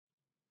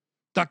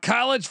The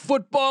college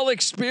football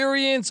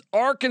experience,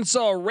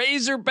 Arkansas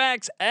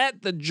Razorbacks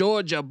at the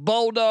Georgia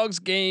Bulldogs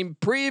game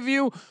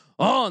preview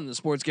on the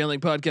Sports Gambling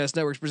Podcast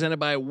Network, presented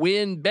by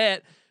WynnBET.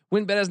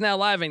 WynnBET is now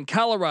live in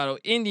Colorado,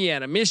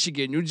 Indiana,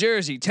 Michigan, New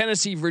Jersey,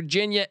 Tennessee,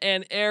 Virginia,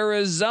 and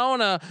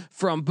Arizona.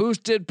 From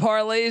boosted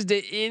parlays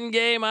to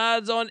in-game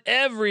odds on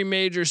every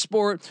major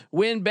sport,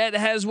 WynnBET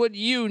has what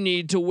you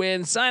need to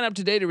win. Sign up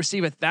today to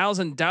receive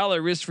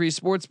 $1,000 risk-free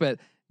sports bet.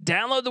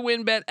 Download the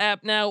WynnBET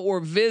app now or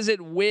visit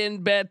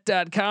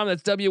wynnbet.com.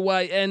 That's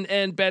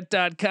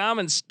WYNNBet.com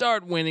and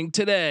start winning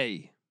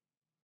today.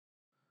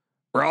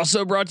 We're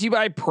also brought to you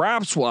by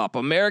PropSwap,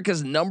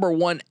 America's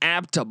 #1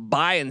 app to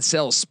buy and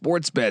sell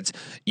sports bets.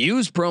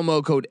 Use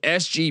promo code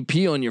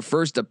SGP on your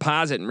first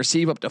deposit and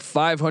receive up to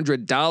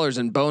 $500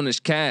 in bonus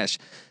cash.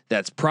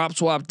 That's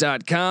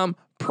PropSwap.com,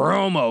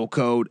 promo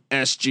code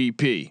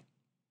SGP.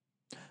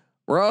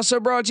 We're also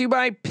brought to you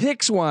by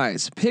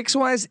Pickswise.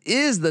 Pickswise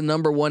is the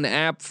 #1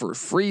 app for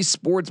free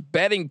sports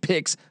betting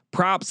picks,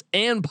 props,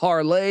 and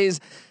parlays.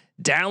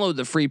 Download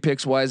the free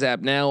Pickswise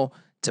app now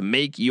to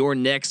make your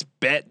next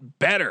bet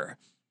better.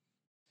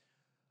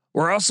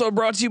 We're also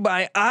brought to you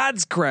by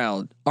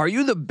OddsCrowd. Are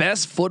you the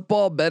best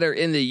football bettor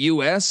in the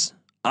U.S.?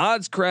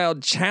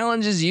 OddsCrowd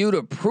challenges you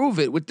to prove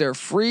it with their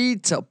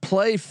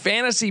free-to-play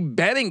fantasy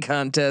betting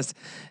contest.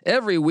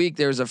 Every week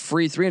there's a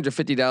free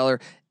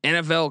 $350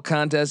 NFL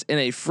contest and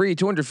a free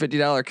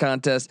 $250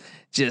 contest.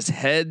 Just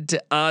head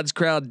to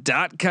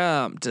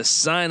oddscrowd.com to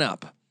sign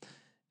up.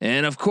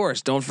 And of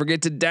course, don't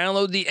forget to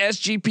download the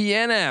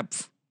SGPN app.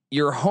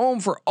 Your home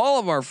for all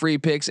of our free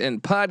picks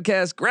and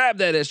podcasts. Grab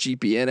that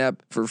SGPN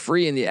app for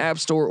free in the App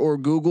Store or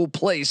Google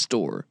Play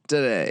Store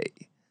today.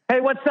 Hey,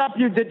 what's up,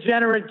 you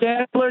degenerate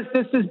gamblers?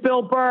 This is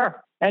Bill Burr,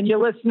 and you're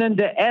listening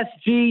to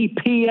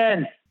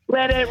SGPN.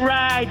 Let it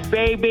ride,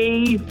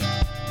 baby.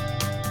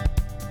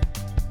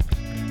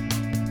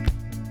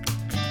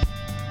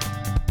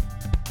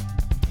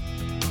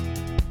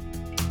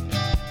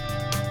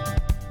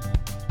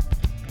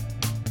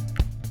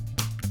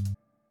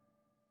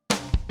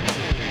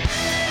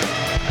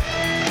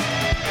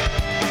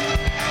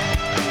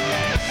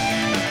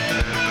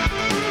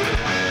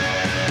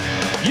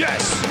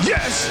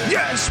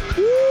 Yes.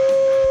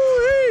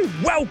 Woo-hoo.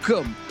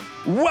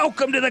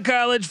 Welcome to the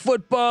college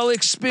football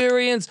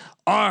experience.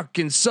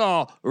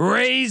 Arkansas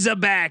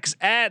Razorbacks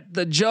at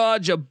the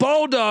Georgia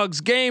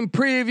Bulldogs game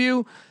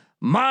preview.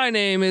 My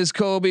name is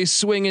Kobe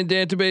Swinging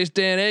Database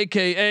Dan,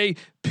 aka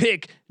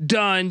Pick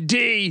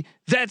Dundee.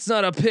 That's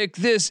not a pick.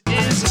 This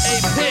is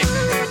a pick.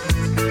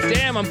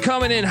 Damn, I'm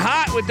coming in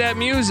hot with that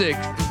music.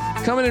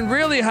 Coming in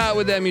really hot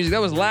with that music.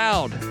 That was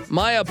loud.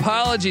 My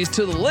apologies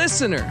to the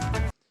listener.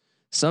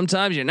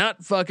 Sometimes you're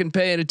not fucking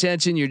paying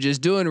attention. You're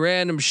just doing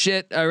random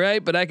shit. All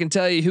right. But I can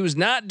tell you who's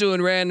not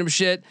doing random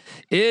shit.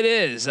 It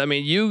is. I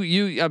mean,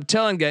 I'm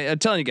telling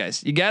you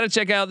guys, you got to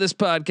check out this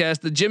podcast,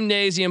 the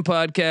Gymnasium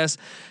podcast.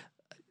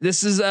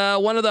 This is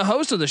one of the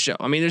hosts of the show.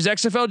 I mean, there's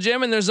XFL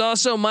Jim and there's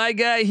also my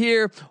guy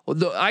here.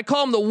 I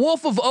call him the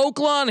Wolf of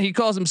Oaklawn. He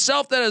calls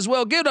himself that as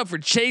well. Give it up for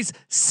Chase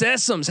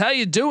Sessoms. How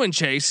you doing,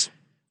 Chase?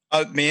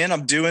 Man,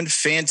 I'm doing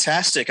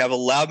fantastic. I've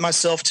allowed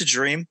myself to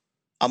dream.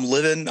 I'm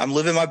living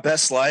my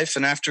best life.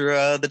 And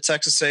after the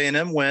Texas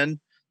A&M win,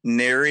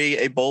 nary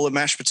a bowl of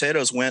mashed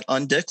potatoes went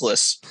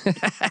undickless.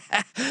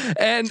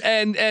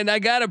 and I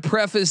gotta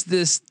preface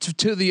this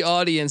to the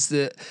audience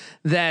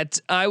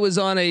that I was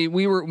on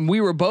we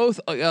were both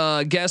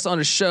guests on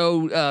a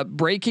show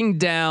breaking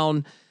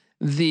down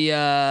the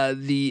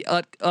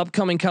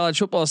upcoming college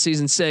football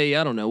season. Say,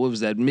 I don't know, what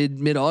was that,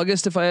 mid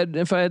August if I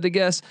had to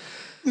guess.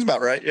 That's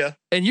about right, yeah.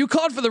 And you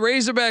called for the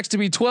Razorbacks to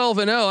be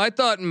 12-0. I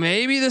thought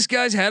maybe this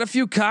guy's had a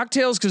few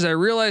cocktails because I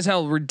realized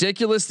how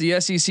ridiculous the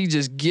SEC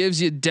just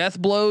gives you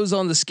death blows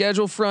on the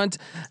schedule front.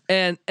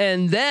 And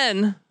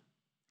then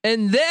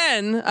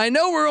I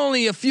know we're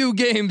only a few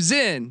games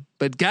in,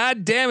 but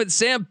God damn it,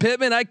 Sam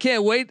Pittman, I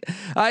can't wait.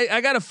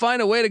 I got to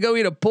find a way to go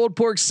eat a pulled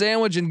pork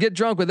sandwich and get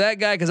drunk with that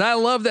guy because I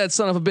love that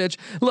son of a bitch.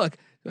 Look,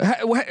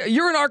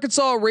 you're an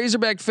Arkansas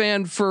Razorback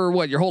fan for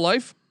what, your whole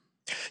life?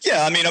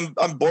 Yeah, I mean,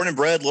 I'm born and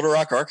bred Little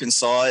Rock,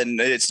 Arkansas, and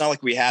it's not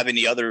like we have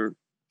any other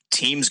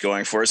teams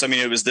going for us. I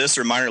mean, it was this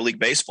or minor league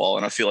baseball,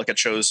 and I feel like I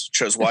chose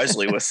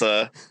wisely with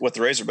the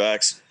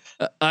Razorbacks.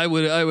 I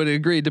would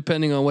agree,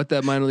 depending on what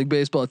that minor league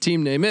baseball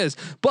team name is.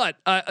 But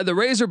the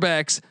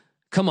Razorbacks,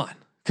 come on.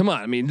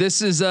 I mean,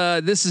 this is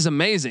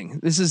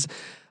amazing.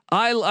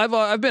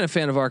 I've been a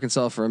fan of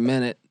Arkansas for a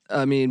minute.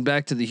 I mean,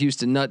 back to the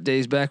Houston Nut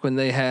days, back when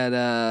they had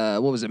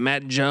what was it,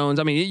 Matt Jones.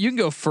 I mean, you can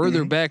go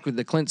further back with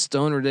the Clint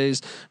Stoner days,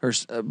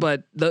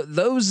 but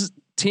those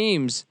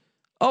teams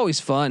always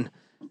fun.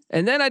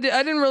 And then I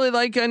didn't really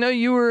like. I know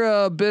you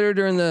were bitter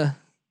during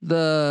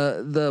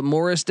the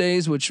Morris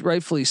days, which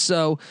rightfully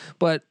so.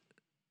 But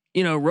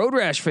you know, Road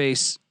Rash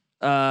Face,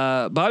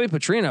 Bobby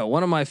Petrino,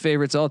 one of my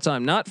favorites all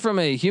time. Not from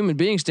a human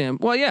being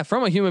standpoint. Well, yeah,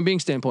 from a human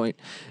being standpoint,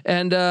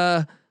 and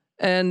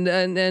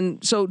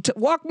so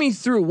walk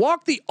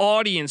the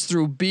audience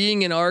through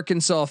being an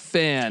Arkansas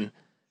fan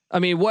I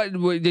mean, what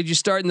did you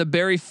start in the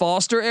Barry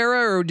Foster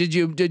era, or did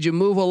you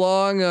move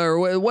along, or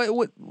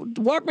what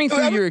walk me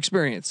through your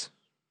experience?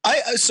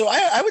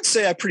 I would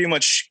say I pretty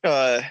much,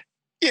 I'm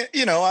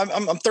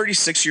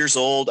 36 years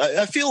old.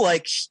 I feel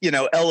like,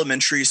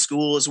 elementary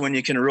school is when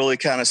you can really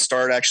kind of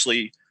start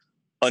actually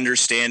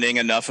understanding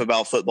enough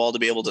about football to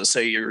be able to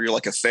say you're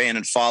like a fan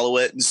and follow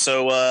it. And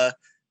so,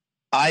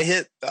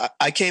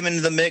 I came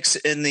into the mix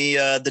in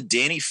the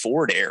Danny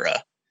Ford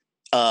era.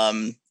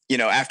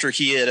 After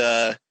he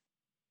had,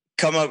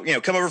 come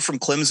over from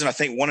Clemson, I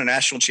think won a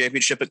national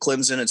championship at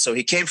Clemson. And so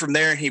he came from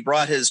there and he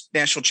brought his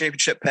national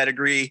championship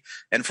pedigree.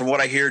 And from what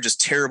I hear,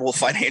 just terrible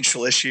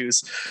financial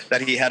issues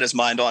that he had his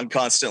mind on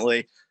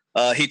constantly.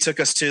 He took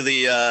us to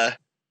the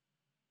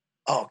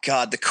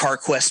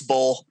CarQuest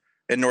Bowl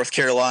in North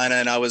Carolina.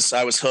 And I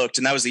was hooked.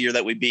 And that was the year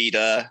that we beat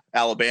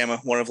Alabama,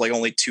 one of like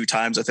only 2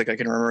 times I think I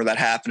can remember that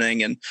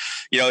happening. And,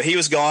 he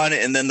was gone.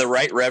 And then the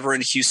Right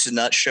Reverend Houston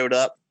Nutt showed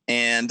up,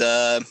 and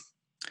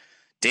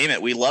damn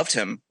it, we loved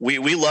him.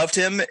 We loved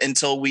him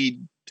until we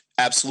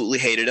absolutely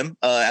hated him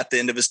at the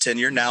end of his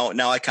tenure. Now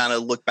I kind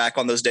of look back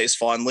on those days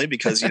fondly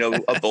because,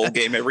 a bowl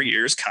game every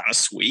year is kind of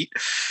sweet.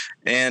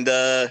 And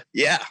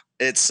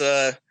it's,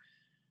 I've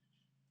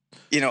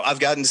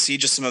gotten to see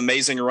just some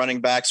amazing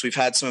running backs. We've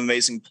had some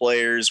amazing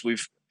players.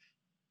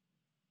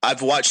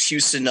 I've watched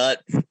Houston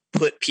Nutt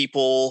put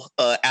people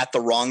at the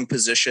wrong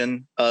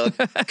position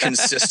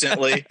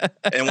consistently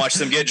and watch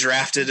them get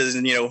drafted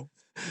and,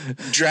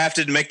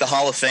 drafted to make the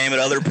Hall of Fame at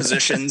other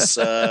positions,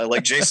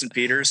 like Jason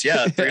Peters.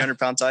 Yeah,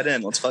 300-pound tight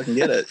end. Let's fucking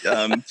get it.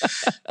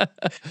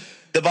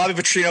 The Bobby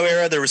Petrino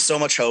era, there was so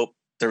much hope.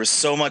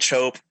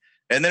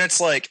 And then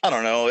it's like, I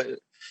don't know.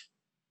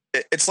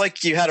 It's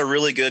like you had a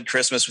really good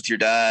Christmas with your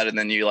dad, and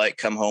then you like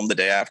come home the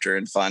day after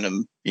and find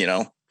him,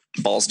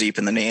 balls deep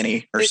in the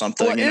nanny or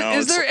something.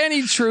 Is there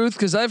any truth?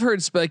 Because I've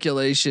heard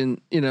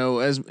speculation.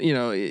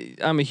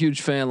 I'm a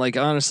huge fan. Like,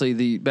 honestly,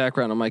 the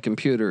background on my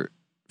computer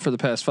for the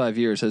past 5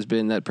 years has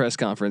been that press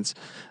conference,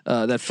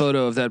 that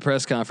photo of that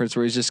press conference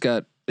where he's just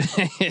got.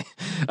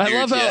 I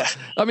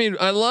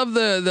love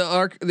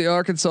the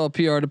Arkansas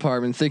PR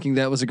department thinking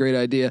that was a great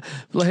idea.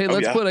 Hey,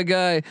 let's put a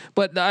guy.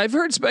 But I've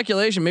heard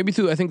speculation, maybe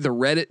through I think the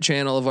Reddit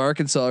channel of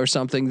Arkansas or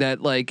something,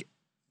 that like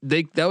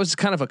that was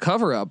kind of a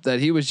cover up, that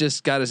he was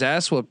just got his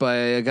ass whooped by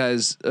a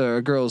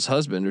girl's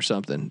husband or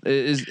something.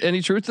 Is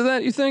any truth to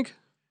that, you think?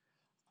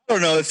 I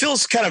don't know. It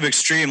feels kind of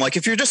extreme. Like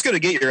if you're just going to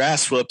get your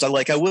ass whooped, I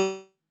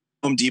will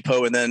Home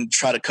Depot and then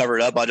try to cover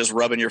it up by just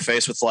rubbing your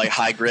face with like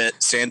high grit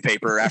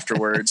sandpaper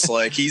afterwards.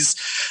 Like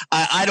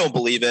I don't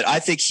believe it. I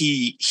think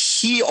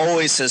he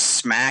always has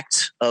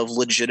smacked of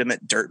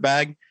legitimate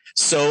dirtbag.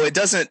 So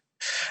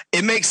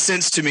it makes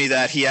sense to me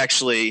that he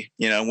actually,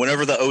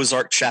 whenever the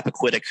Ozark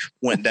Chappaquiddick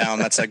went down,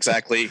 that's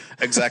exactly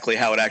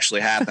how it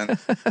actually happened.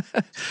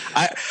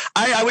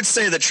 I would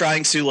say that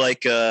trying to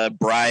like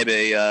bribe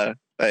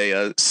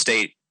a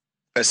state,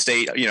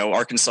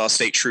 Arkansas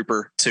state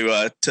trooper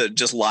to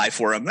just lie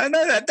for him, and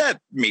that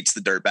meets the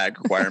dirtbag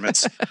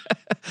requirements.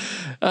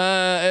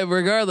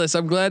 Regardless,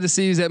 I'm glad to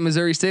see he's at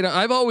Missouri State.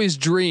 I've always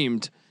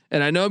dreamed,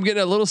 and I know I'm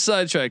getting a little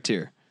sidetracked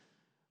here,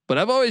 but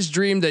I've always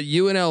dreamed that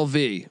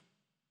UNLV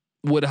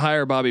would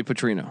hire Bobby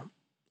Petrino.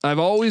 I've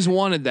always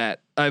wanted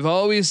that. I've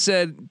always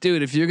said,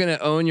 dude, if you're going to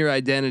own your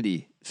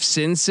identity,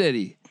 Sin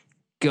City,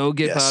 go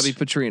get Bobby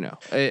Petrino.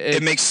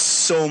 It makes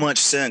so much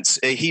sense.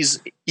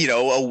 He's,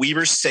 a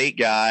Weber State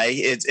guy.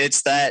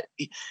 It's that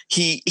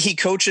he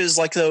coaches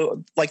like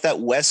that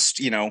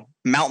West,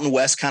 Mountain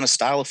West kind of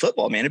style of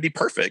football, man. It'd be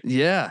perfect.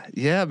 Yeah,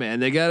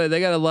 man. They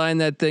gotta line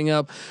that thing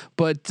up.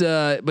 But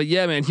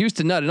yeah, man,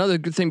 Houston Nutt. Another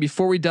good thing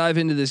before we dive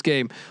into this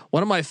game,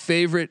 one of my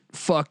favorite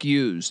fuck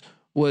yous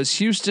was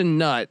Houston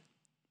Nutt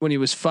when he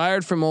was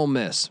fired from Ole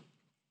Miss.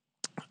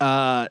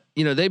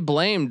 They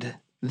blamed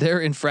their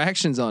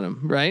infractions on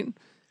him, right?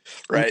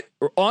 Right.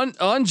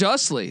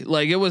 Unjustly.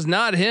 Like it was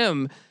not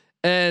him.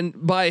 And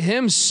by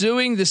him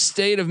suing the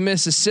state of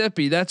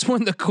Mississippi, that's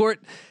when the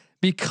court,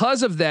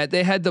 because of that,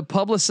 they had to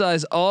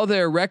publicize all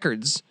their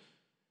records.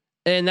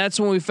 And that's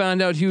when we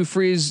found out Hugh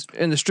Freeze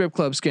and the strip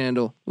club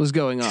scandal was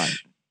going on.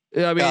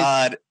 I mean,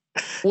 God,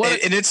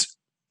 and it's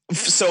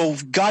so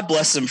God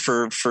bless him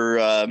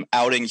for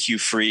outing Hugh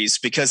Freeze,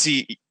 because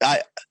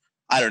I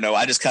don't know.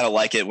 I just kind of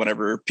like it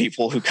whenever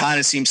people who kind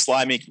of seem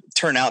slimy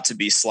turn out to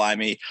be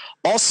slimy.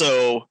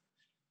 Also,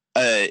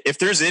 if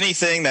there's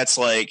anything that's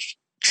like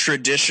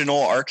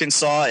traditional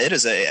Arkansas, it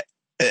is a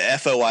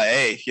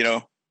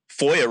FOIA,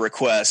 FOIA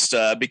request,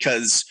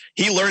 because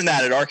he learned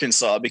that at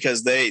Arkansas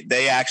because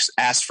they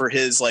asked for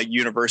his like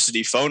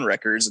university phone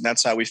records, and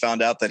that's how we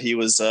found out that he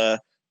was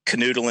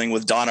canoodling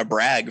with Donna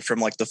Bragg from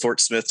like the Fort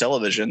Smith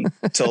television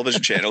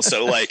channel.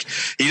 So like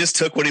he just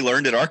took what he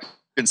learned at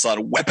Arkansas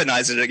and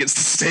weaponized it against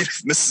the state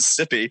of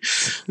Mississippi.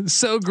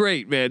 So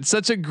great, man.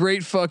 Such a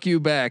great fuck you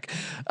back.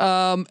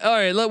 All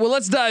right.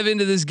 Let's dive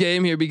into this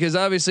game here, because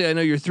obviously I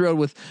know you're thrilled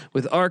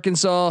with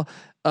Arkansas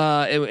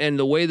and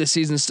the way the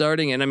season's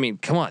starting. And I mean,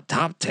 come on,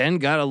 top 10,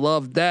 gotta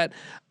love that.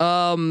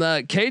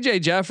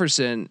 KJ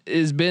Jefferson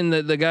has been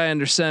the guy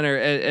under center,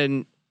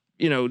 and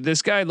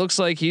this guy looks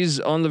like he's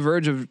on the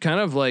verge of kind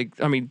of like,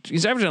 I mean,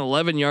 he's averaging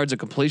 11 yards of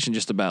completion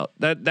just about.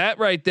 That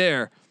right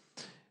there.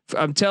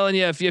 I'm telling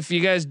you, if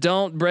you guys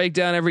don't break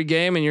down every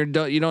game and you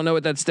don't know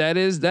what that stat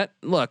is, that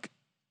look,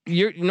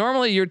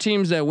 normally your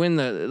teams that win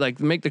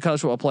make the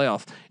college football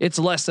playoff, it's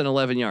less than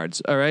 11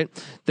 yards. All right.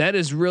 That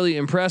is really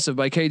impressive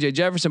by KJ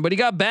Jefferson, but he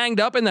got banged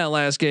up in that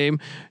last game.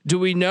 Do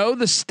we know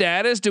the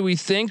status? Do we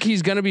think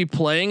he's going to be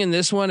playing in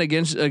this one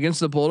against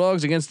the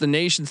Bulldogs, against the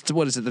nation's,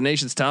 what is it? The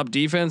nation's top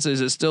defense?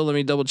 Is it still, let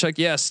me double check.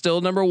 Yes.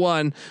 Still number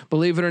one,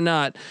 believe it or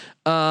not.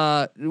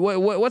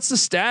 What's the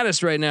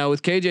status right now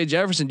with KJ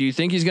Jefferson? Do you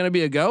think he's going to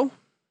be a go?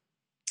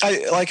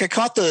 I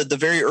caught the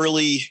very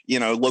early,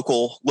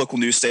 local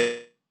news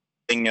station,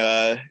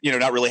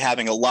 not really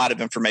having a lot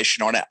of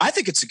information on it. I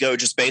think it's a go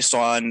just based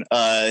on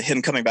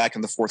him coming back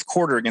in the fourth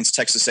quarter against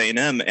Texas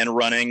A&M and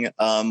running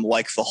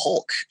like the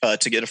Hulk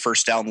to get a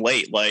first down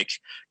late, like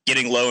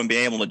getting low and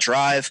being able to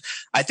drive.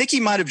 I think he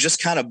might have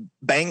just kind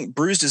of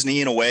bruised his knee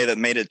in a way that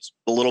made it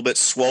a little bit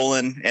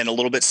swollen and a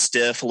little bit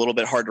stiff, a little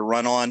bit hard to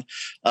run on.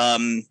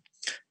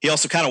 He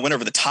also kind of went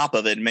over the top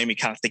of it and made me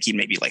kind of think he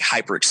maybe like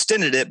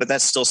hyperextended it, but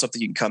that's still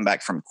something you can come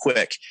back from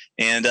quick.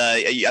 And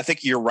I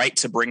think you're right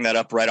to bring that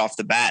up right off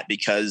the bat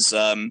because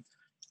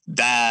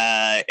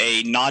that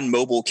a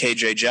non-mobile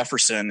KJ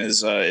Jefferson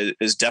is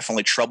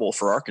definitely trouble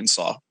for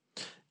Arkansas.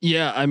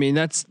 Yeah, I mean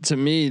that's to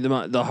me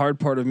the hard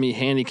part of me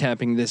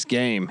handicapping this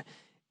game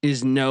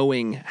is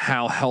knowing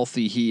how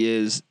healthy he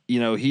is.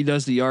 He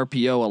does the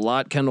RPO a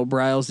lot. Kendall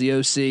Briles, the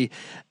OC.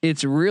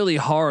 It's really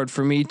hard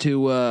for me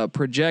to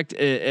project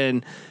it.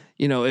 And,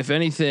 if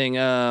anything,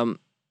 I mean,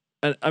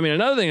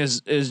 another thing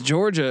is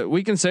Georgia,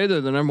 we can say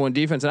they're the number one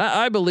defense. And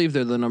I believe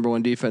they're the number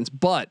one defense,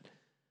 but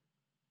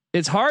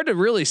it's hard to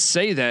really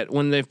say that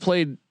when they've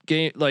played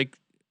game like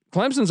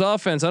Clemson's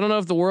offense. I don't know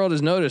if the world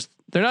has noticed.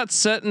 They're not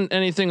setting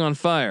anything on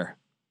fire.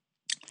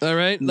 All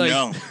right. Like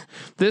no.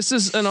 This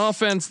is an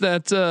offense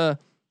that,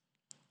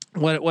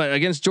 what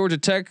against Georgia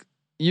Tech?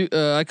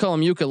 I call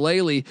him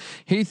ukulele.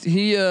 He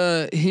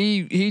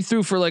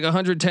threw for like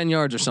 110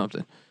 yards or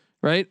something,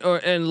 right?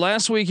 And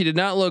last week he did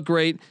not look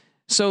great.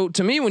 So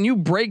to me, when you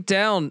break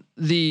down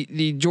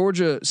the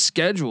Georgia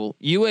schedule,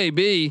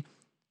 UAB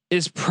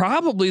is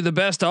probably the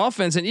best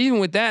offense, and even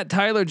with that,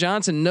 Tyler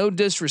Johnson. No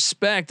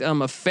disrespect,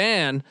 I'm a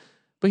fan,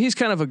 but he's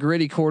kind of a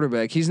gritty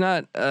quarterback. He's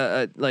not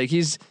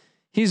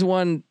He's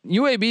one.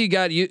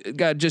 UAB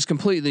got just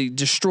completely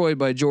destroyed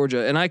by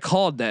Georgia, and I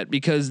called that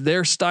because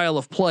their style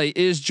of play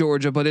is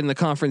Georgia, but in the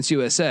Conference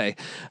USA.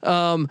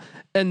 And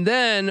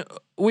then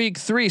week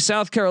 3,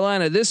 South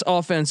Carolina. This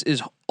offense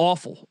is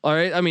awful. All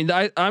right, I mean,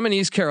 I'm in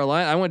East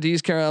Carolina. I went to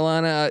East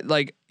Carolina.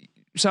 Like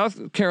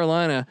South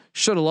Carolina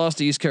should have lost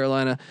to East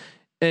Carolina,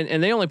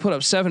 and they only put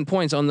up 7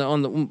 points on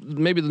the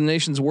maybe the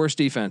nation's worst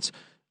defense.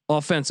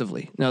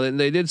 Offensively. Now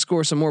they did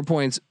score some more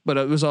points, but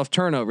it was off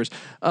turnovers.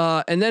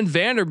 And then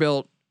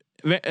Vanderbilt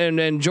and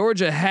then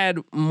Georgia had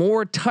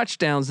more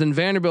touchdowns than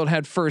Vanderbilt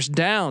had first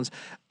downs.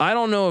 I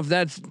don't know if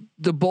that's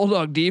the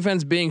Bulldog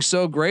defense being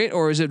so great,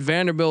 or is it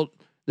Vanderbilt,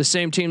 the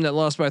same team that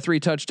lost by 3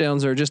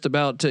 touchdowns or just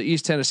about to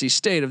East Tennessee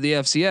State of the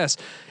FCS.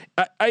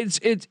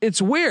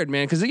 It's weird,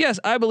 man. Cause yes,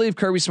 I believe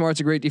Kirby Smart's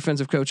a great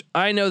defensive coach.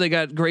 I know they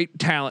got great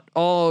talent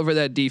all over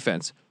that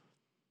defense,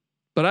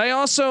 but I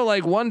also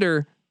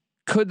wonder,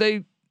 could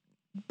they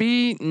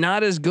be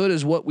not as good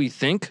as what we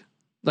think?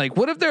 Like,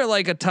 what if they're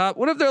like a top?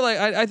 What if they're like?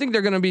 I think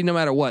they're going to be no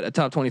matter what a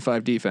top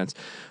 25 defense,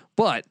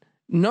 but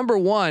number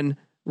one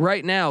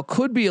right now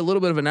could be a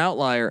little bit of an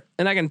outlier.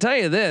 And I can tell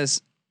you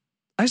this,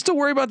 I still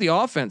worry about the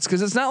offense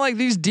because it's not like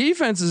these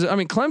defenses. I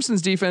mean,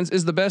 Clemson's defense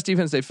is the best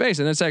defense they face,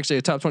 and it's actually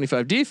a top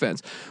 25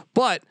 defense,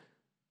 but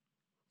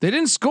they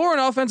didn't score an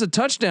offensive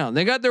touchdown.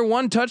 They got their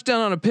one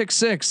touchdown on a pick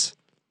 6.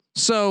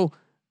 So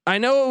I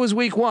know it was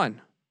week 1.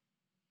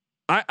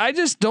 I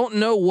just don't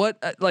know what,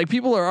 like,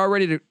 people are all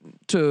ready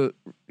to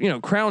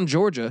crown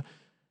Georgia.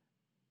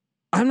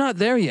 I'm not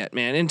there yet,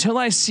 man. Until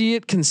I see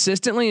it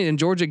consistently, and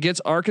Georgia gets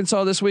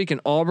Arkansas this week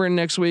and Auburn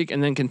next week,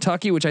 and then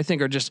Kentucky, which I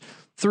think are just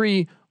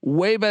 3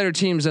 way better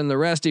teams than the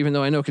rest, even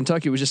though I know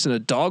Kentucky was just in a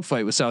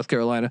dogfight with South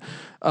Carolina.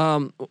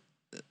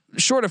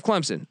 Short of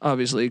Clemson,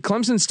 obviously.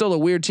 Clemson's still a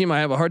weird team.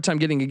 I have a hard time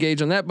getting a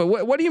gauge on that. But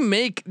what do you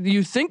make? Do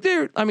you think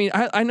they're, I mean,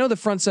 I know the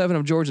front 7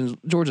 of Georgia's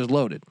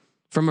loaded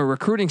from a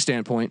recruiting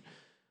standpoint,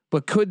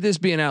 but could this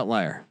be an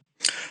outlier?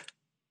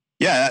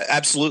 Yeah,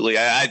 absolutely.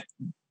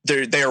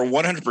 They are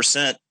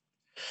 100%.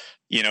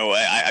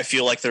 I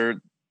feel like the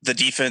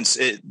defense,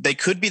 they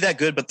could be that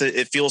good, but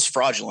it feels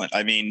fraudulent.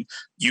 I mean,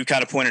 you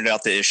kind of pointed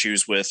out the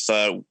issues with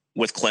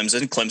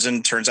Clemson.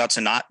 Clemson turns out to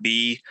not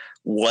be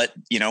what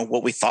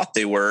we thought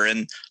they were.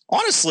 And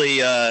honestly,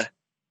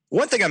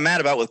 one thing I'm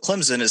mad about with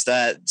Clemson is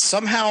that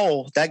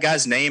somehow that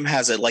guy's name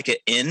has an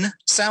N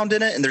sound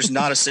in it, and there's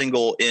not a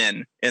single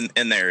N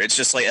in there. It's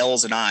just like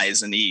L's and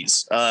I's and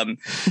E's.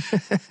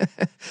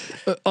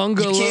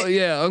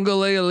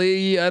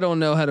 Ungolele. I don't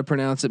know how to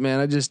pronounce it, man.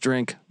 I just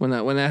drink when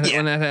that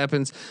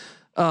happens.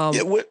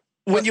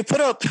 When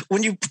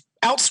you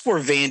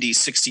outscore Vandy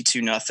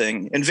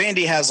 62-0, and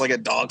Vandy has like a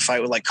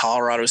dogfight with like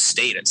Colorado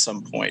State at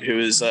some point, who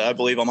is I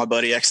believe on my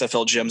buddy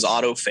XFL Jim's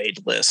auto fade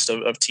list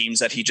of teams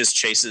that he just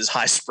chases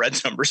high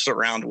spread numbers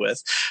around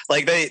with.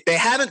 Like they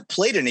haven't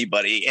played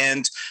anybody,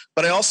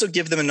 but I also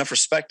give them enough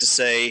respect to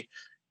say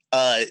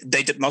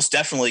they most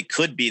definitely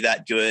could be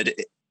that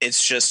good.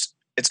 It's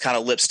kind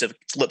of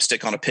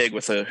lipstick on a pig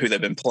with who they've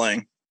been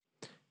playing.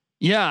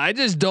 Yeah, I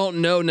just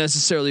don't know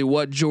necessarily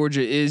what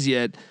Georgia is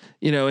yet.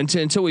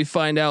 Until we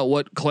find out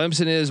what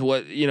Clemson is,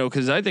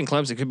 because I think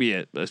Clemson could be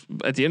at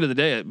the end of the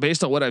day,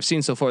 based on what I've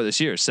seen so far this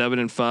year,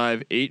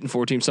 7-5,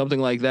 8-14, something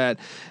like that.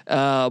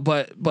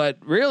 But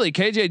really,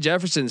 KJ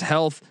Jefferson's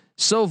health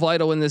so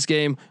vital in this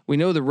game. We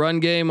know the run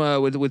game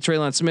with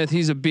Traylon Smith,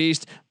 he's a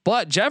beast.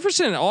 But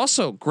Jefferson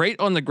also great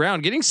on the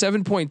ground, getting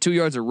 7.2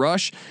 yards a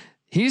rush.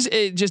 He's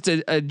just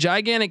a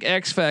gigantic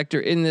X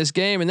factor in this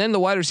game. And then the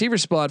wide receiver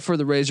spot for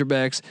the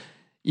Razorbacks.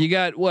 You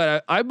got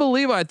what I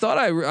believe. I thought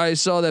I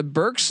saw that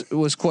Burks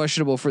was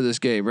questionable for this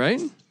game,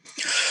 right?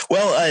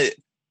 Well,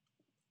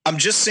 I'm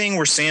just seeing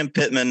where Sam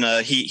Pittman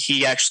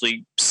he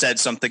actually said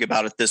something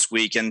about it this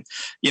week, and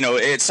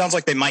it sounds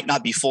like they might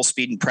not be full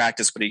speed in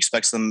practice, but he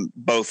expects them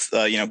both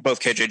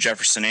both KJ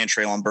Jefferson and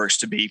Traylon Burks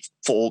to be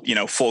full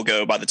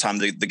go by the time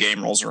the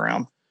game rolls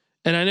around.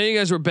 And I know you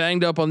guys were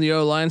banged up on the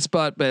O-line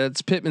spot, but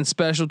it's Pittman's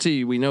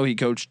specialty. We know he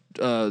coached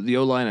the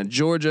O-line at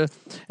Georgia,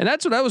 and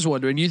that's what I was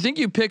wondering. You think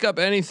you pick up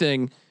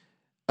anything,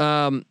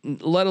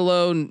 let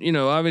alone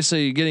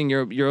obviously getting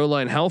your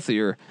O-line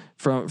healthier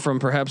from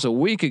perhaps a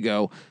week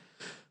ago?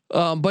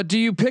 But do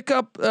you pick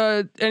up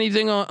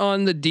anything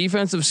on the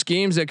defensive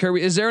schemes that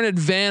Kirby? Is there an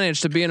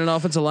advantage to being an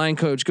offensive line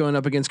coach going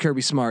up against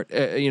Kirby Smart?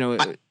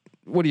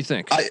 What do you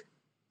think? I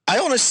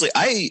honestly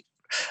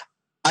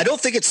I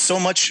don't think it's so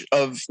much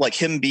of like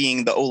him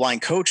being the O-line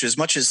coach as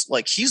much as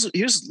like he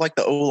was like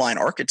the O-line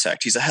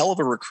architect. He's a hell of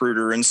a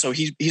recruiter. And so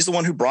he's the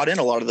one who brought in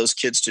a lot of those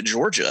kids to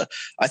Georgia.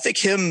 I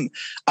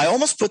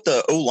almost put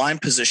the O-line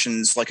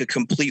positions like a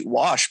complete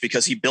wash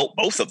because he built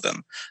both of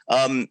them.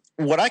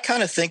 What I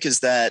kind of think is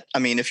that,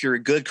 if you're a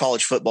good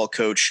college football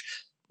coach,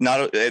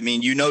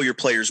 your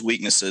players'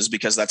 weaknesses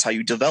because that's how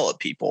you develop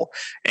people.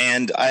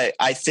 And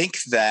I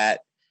think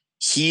that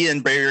he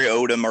and Barry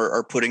Odom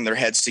are putting their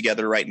heads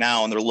together right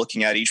now, and they're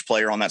looking at each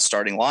player on that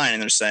starting line,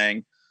 and they're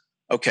saying,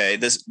 okay,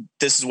 this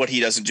is what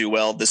he doesn't do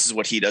well. This is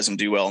what he doesn't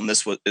do well. And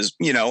this is,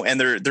 and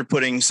they're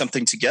putting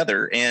something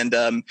together. And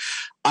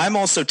I'm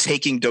also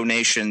taking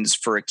donations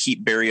for a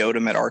Keep Barry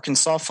Odom at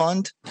Arkansas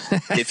fund.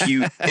 If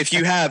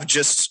you have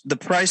just the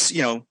price,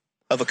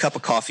 of a cup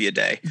of coffee a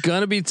day.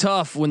 Gonna be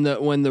tough when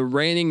the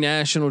reigning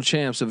national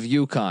champs of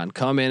UConn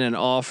come in and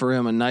offer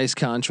him a nice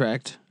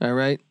contract. All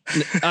right,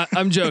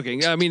 I'm joking.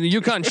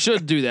 UConn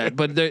should do that,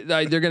 but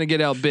they're gonna get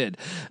outbid.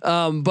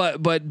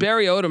 But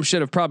Barry Odom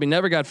should have probably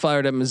never got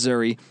fired at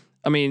Missouri.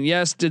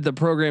 Yes, did the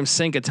program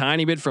sink a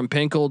tiny bit from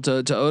Pinkel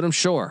to Odom?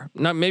 Sure,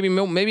 not maybe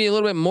a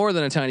little bit more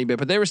than a tiny bit,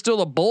 but they were still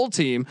a bowl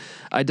team.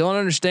 I don't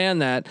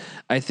understand that.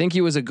 I think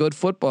he was a good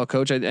football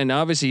coach, and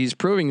obviously he's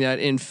proving that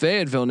in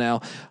Fayetteville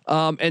now.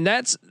 And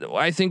that's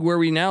I think where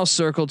we now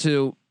circle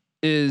to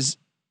is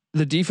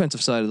the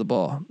defensive side of the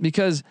ball,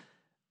 because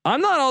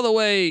I'm not all the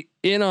way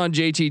in on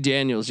JT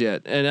Daniels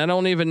yet, and I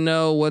don't even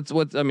know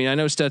what. I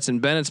know Stetson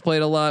Bennett's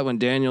played a lot when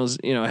Daniels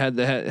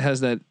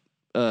has that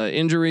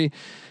injury.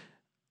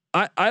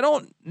 I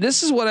don't.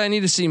 This is what I need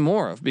to see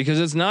more of, because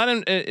it's not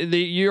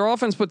your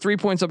offense put 3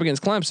 points up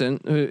against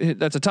Clemson.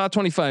 That's a top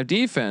 25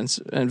 defense,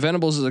 and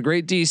Venables is a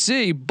great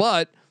DC.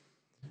 But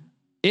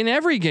in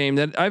every game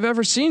that I've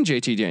ever seen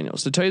JT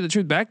Daniels, to tell you the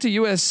truth, back to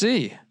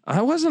USC,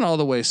 I wasn't all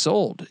the way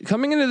sold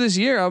coming into this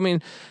year.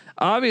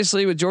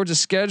 Obviously with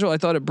Georgia's schedule, I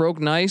thought it broke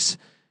nice.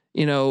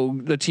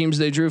 The teams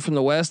they drew from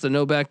the West, the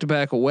no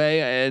back-to-back away,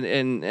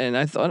 and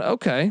I thought,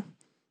 okay,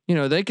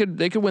 they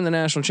could win the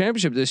national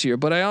championship this year.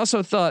 But I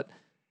also thought,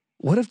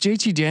 what if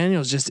JT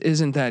Daniels just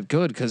isn't that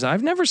good? Because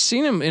I've never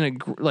seen him in a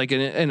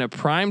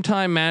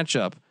primetime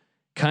matchup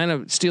kind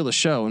of steal the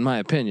show, in my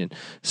opinion.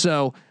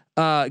 So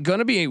going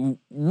to be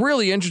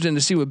really interesting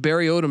to see what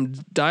Barry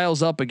Odom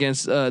dials up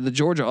against the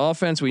Georgia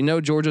offense. We know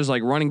Georgia's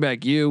like running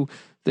back U.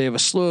 They have a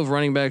slew of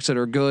running backs that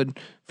are good,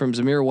 from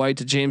Zamir White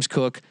to James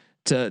Cook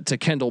to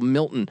Kendall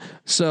Milton.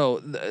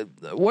 So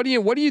what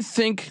do you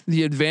think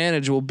the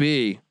advantage will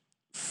be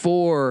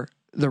for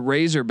the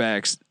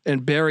Razorbacks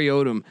and Barry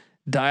Odom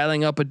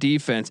dialing up a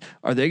defense?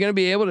 Are they going to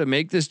be able to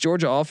make this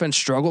Georgia offense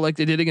struggle like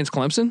they did against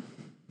Clemson?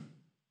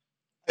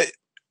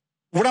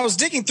 When I was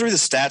digging through the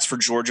stats for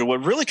Georgia,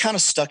 what really kind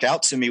of stuck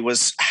out to me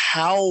was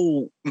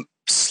how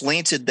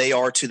slanted they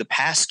are to the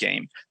pass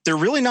game. They're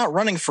really not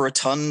running for a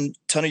ton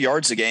of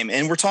yards a game.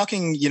 And we're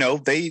talking,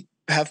 they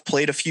have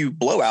played a few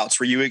blowouts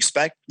where you would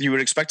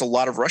expect a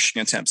lot of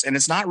rushing attempts, and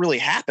it's not really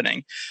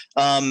happening.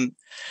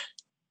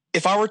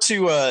 If I were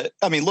to,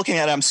 looking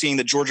at it, I'm seeing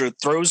that Georgia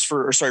runs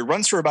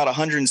for about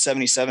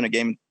 177 a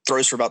game,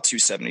 throws for about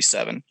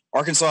 277.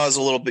 Arkansas is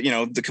a little bit,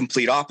 the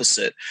complete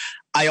opposite.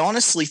 I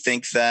honestly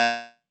think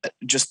that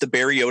just the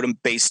Barry Odom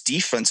based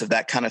defense of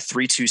that kind of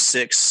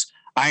 3-2-6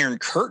 Iron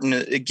Curtain,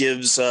 it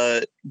gives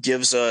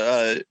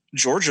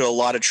Georgia a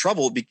lot of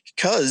trouble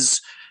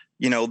because,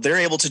 they're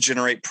able to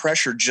generate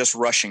pressure just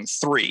rushing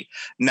three.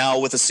 Now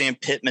with a Sam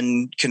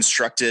Pittman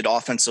constructed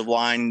offensive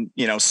line,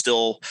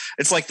 still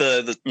it's like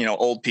the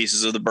old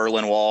pieces of the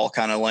Berlin Wall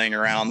kind of laying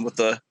around with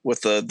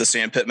the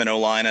Sam Pittman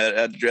O-line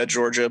at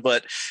Georgia.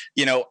 But,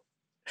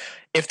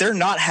 if they're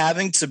not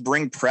having to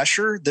bring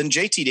pressure, then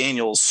JT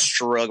Daniels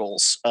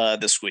struggles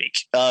this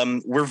week.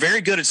 We're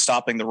very good at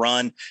stopping the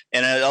run,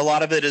 and a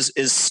lot of it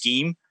is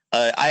scheme.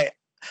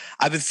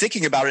 I've been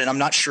thinking about it, and I'm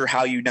not sure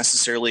how you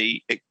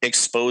necessarily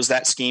expose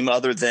that scheme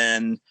other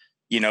than,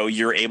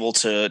 you're able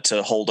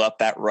to hold up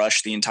that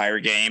rush the entire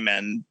game,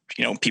 and,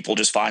 people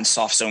just find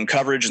soft zone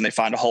coverage and they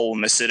find a hole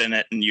and they sit in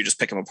it and you just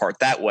pick them apart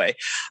that way.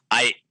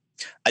 I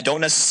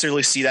don't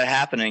necessarily see that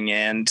happening.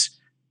 And,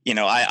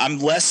 I'm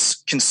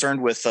less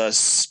concerned with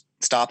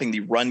stopping the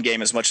run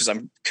game as much as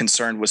I'm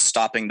concerned with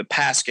stopping the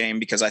pass game,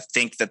 because I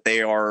think that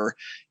they are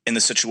in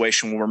the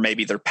situation where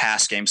maybe their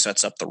pass game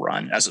sets up the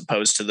run as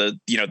opposed to the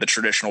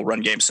traditional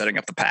run game setting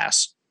up the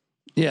pass.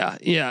 Yeah.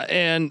 Yeah.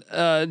 And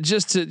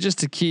just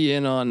to key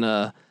in on,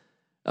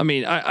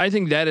 I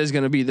think that is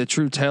going to be the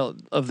true tale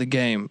of the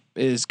game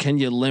is, can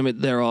you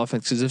limit their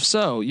offense? Because if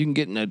so, you can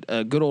get in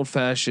a good old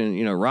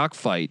fashioned, rock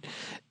fight,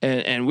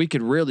 and we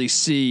could really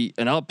see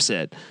an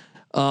upset.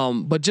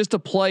 But just to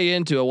play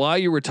into it, while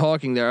you were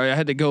talking there, I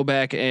had to go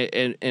back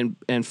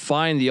and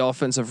find the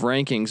offensive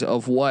rankings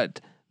of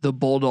what the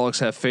Bulldogs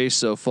have faced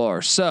so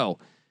far. So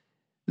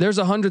there's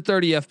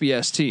 130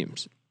 FBS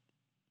teams.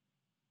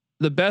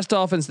 The best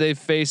offense they've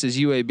faced is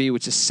UAB,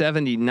 which is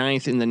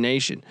 79th in the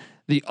nation.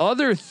 The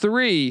other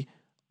three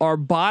are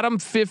bottom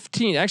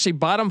 15, actually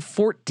bottom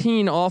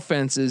 14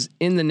 offenses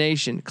in the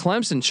nation.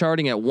 Clemson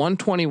charting at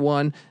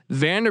 121,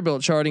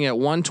 Vanderbilt charting at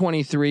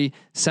 123,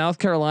 South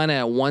Carolina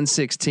at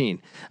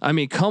 116. I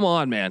mean, come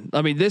on, man.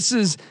 I mean, this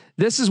is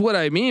what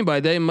I mean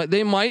by they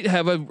might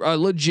have a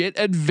legit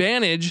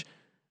advantage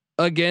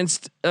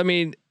against. I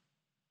mean,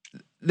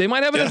 they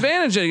might have an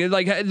advantage.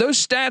 Like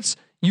those stats,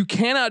 you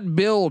cannot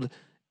build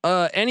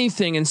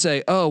anything and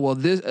say, oh, well,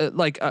 this,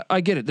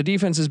 I get it. The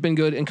defense has been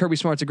good and Kirby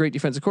Smart's a great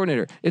defensive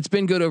coordinator. It's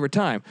been good over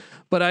time,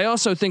 but I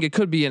also think it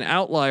could be an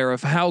outlier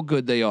of how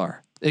good they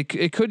are.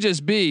 It could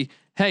just be,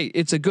 hey,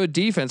 it's a good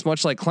defense,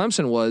 much like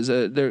Clemson was,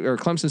 or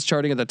Clemson's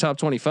charting at the top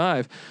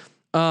 25.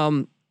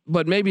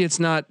 But maybe it's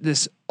not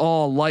this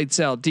all lights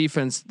out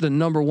defense, the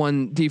number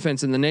one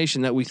defense in the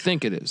nation that we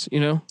think it is,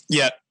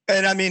 Yeah.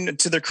 And I mean,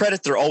 to their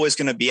credit, they're always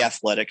going to be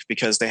athletic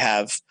because they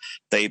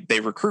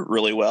recruit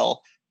really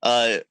well.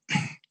 When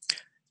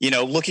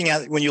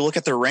you look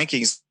at their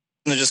rankings,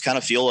 they just kind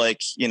of feel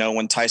like,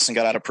 when Tyson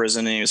got out of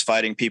prison and he was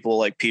fighting people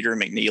like Peter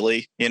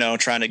McNeely,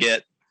 trying to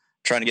get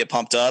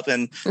pumped up.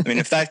 And I mean,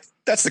 if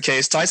that's the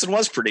case, Tyson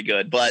was pretty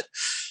good, but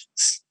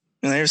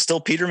there's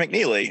still Peter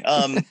McNeely.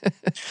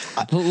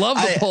 Love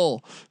the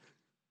poll.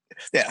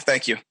 Yeah.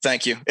 Thank you.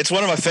 It's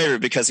one of my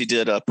favorite because he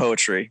did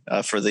poetry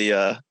for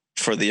the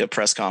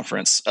press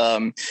conference.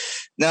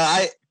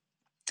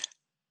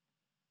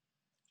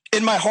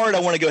 In my heart,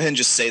 I want to go ahead and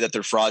just say that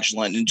they're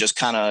fraudulent and just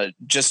kind of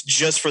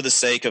just for the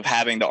sake of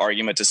having the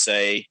argument to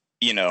say,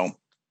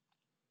 they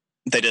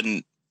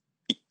didn't,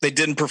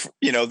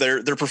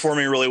 they're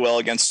performing really well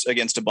against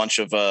a bunch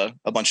of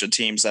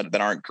teams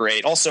that aren't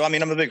great. Also, I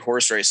mean, I'm a big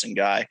horse racing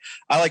guy.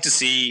 I like to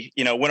see,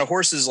 when a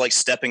horse is like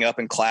stepping up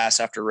in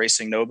class after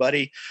racing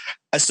nobody,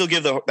 I still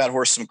give that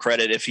horse some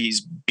credit if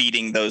he's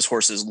beating those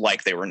horses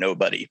like they were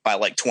nobody by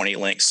like 20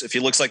 lengths. If he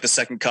looks like the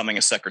second coming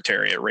of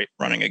Secretariat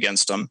running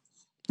against them.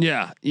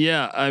 Yeah.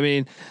 I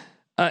mean,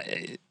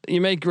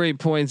 you make great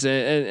points,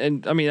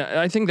 and I mean,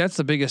 I think that's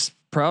the biggest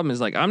problem is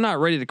like I'm not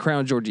ready to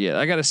crown Georgia yet.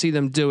 I got to see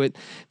them do it.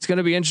 It's going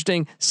to be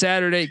interesting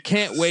Saturday.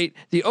 Can't wait.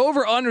 The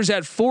over/under's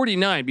at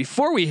 49.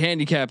 Before we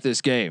handicap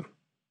this game,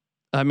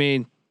 I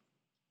mean,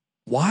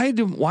 why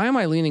am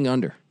I leaning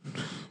under?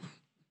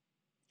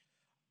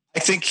 I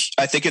think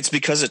it's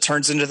because it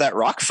turns into that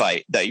rock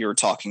fight that you were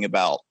talking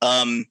about.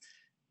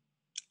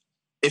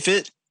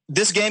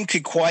 This game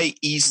could quite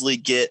easily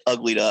get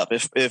uglied up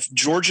if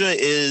Georgia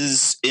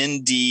is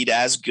indeed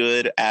as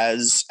good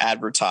as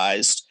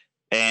advertised,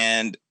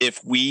 and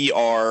if we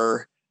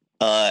are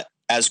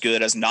as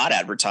good as not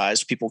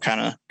advertised. People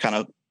kind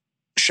of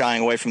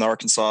shying away from the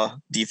Arkansas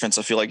defense.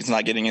 I feel like it's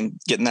not getting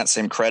that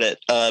same credit.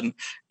 It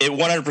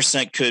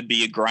 100% could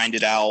be a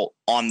grinded out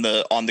on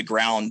the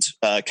ground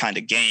kind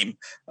of game,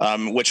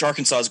 which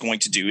Arkansas is going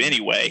to do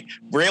anyway.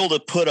 We're able to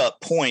put up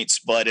points,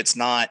 but it's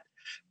not.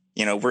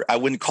 I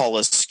wouldn't call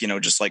us,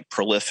 just like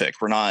prolific.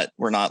 We're not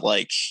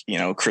like,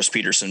 Chris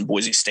Peterson,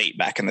 Boise State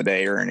back in the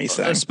day or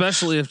anything.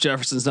 Especially if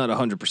Jefferson's not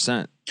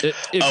 100%.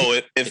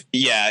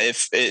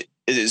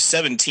 If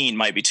 17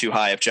 might be too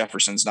high if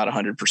Jefferson's not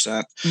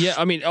 100%. Yeah.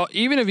 I mean,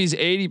 even if he's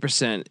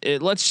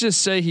 80%, let's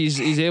just say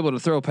he's able to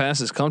throw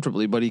passes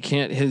comfortably, but he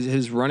can't,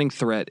 his running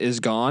threat is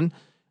gone.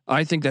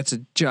 I think that's a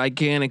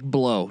gigantic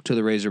blow to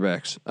the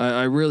Razorbacks.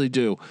 I really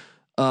do.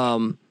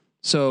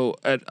 So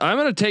I'm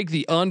going to take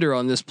the under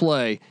on this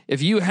play.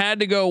 If you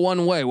had to go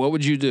one way, what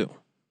would you do?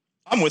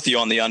 I'm with you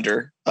on the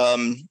under.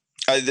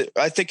 I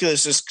I think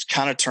this just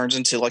kind of turns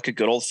into like a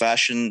good old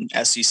fashioned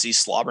SEC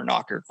slobber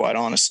knocker, quite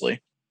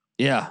honestly.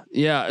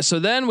 Yeah. So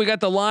then we got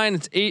the line.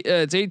 It's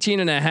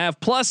 18.5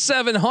 plus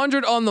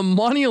 700 on the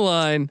money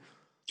line.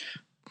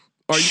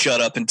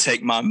 Shut up and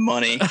take my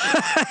money.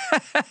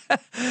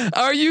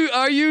 Are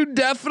you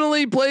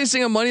definitely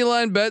placing a money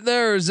line bet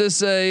there, or is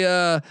this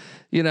a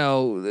I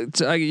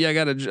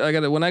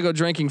gotta when I go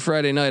drinking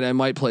Friday night, I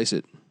might place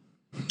it.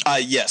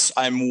 Yes,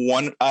 I'm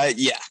one.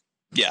 Yeah.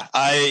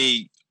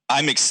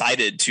 I'm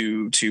excited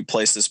to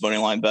place this money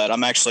line bet.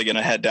 I'm actually going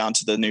to head down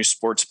to the new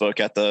sports book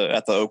at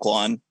the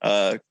Oaklawn,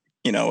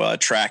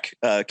 track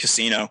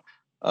casino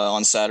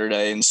on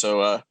Saturday, and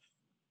so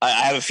I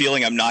have a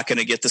feeling I'm not going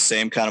to get the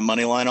same kind of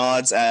money line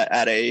odds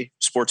at a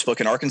sports book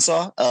in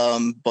Arkansas.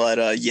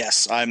 But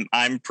yes,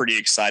 I'm pretty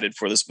excited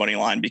for this money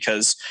line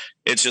because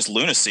it's just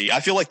lunacy. I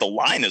feel like the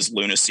line is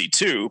lunacy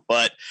too,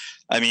 but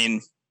I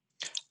mean,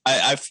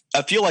 I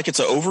feel like it's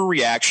an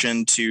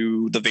overreaction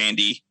to the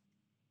Vandy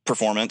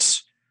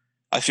performance.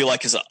 I feel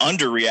like it's an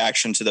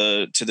underreaction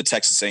to the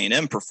Texas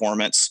A&M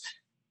performance,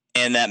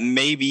 and that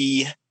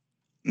maybe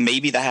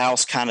the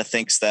house kind of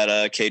thinks that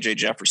KJ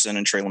Jefferson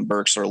and Traylon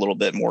Burks are a little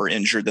bit more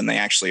injured than they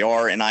actually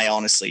are. And I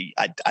honestly,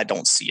 I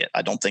don't see it.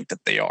 I don't think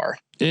that they are.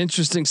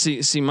 Interesting.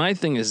 See, my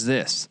thing is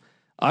this.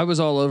 I was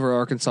all over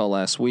Arkansas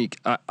last week.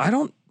 I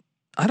don't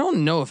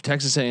know if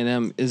Texas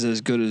A&M is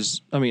as good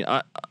as,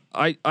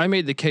 I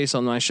made the case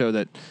on my show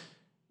that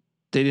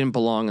they didn't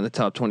belong in the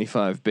top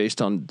 25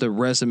 based on the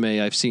resume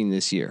I've seen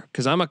this year.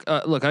 Cause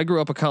I grew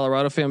up a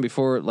Colorado fan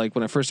before, like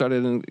when I first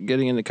started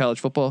getting into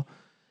college football,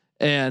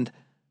 and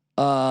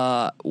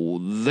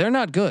they're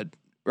not good,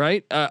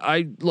 right?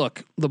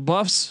 The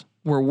Buffs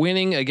were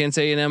winning against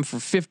A&M for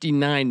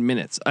 59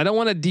 minutes. I don't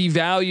want to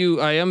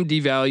devalue. I am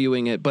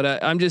devaluing it,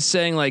 but I'm just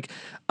saying, like,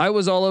 I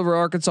was all over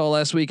Arkansas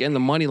last week and the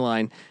money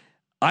line.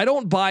 I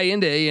don't buy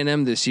into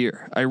A&M this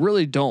year. I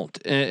really don't.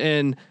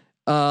 And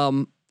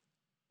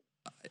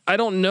I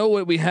don't know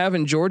what we have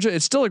in Georgia.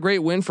 It's still a great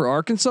win for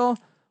Arkansas,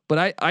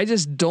 but I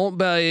just don't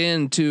buy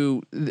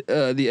into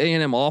the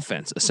A&M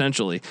offense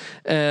essentially.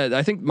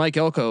 I think Mike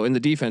Elko and the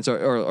defense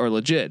are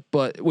legit,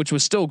 but which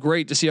was still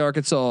great to see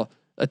Arkansas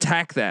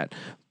attack that.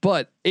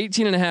 But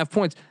 18.5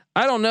 points.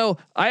 I don't know.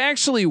 I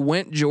actually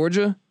went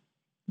Georgia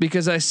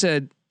because I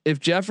said, if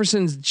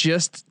Jefferson's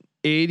just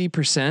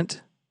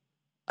 80%,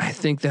 I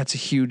think that's a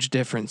huge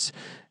difference.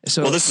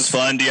 So, well, this is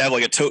fun. Do you have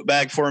like a tote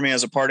bag for me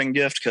as a parting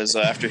gift? Because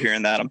after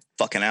hearing that, I'm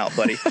fucking out,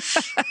 buddy.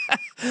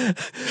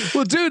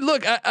 Well, dude,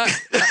 look,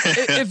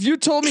 if you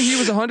told me he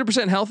was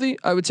 100% healthy,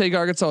 I would take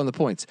Arkansas on the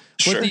points.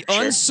 But the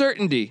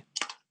uncertainty,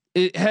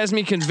 it has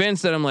me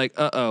convinced that I'm like,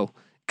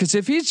 because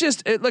if he's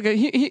just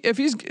if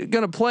he's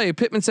gonna play,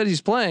 Pittman said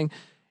he's playing,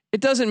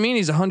 it doesn't mean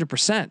he's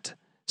 100%.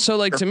 So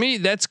like to me,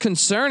 that's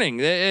concerning.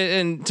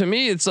 And to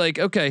me, it's like,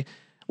 okay,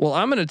 well,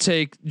 I'm going to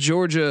take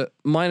Georgia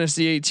minus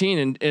the 18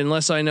 and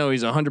unless I know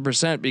he's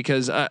 100%,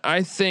 because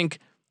I think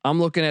I'm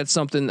looking at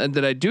something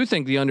that I do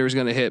think the under is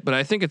going to hit, but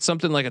I think it's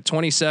something like a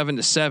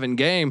 27-7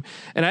 game.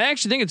 And I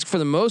actually think it's, for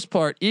the most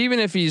part, even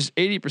if he's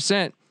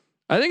 80%,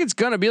 I think it's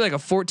going to be like a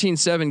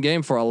 14-7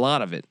 game for a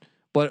lot of it.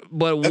 But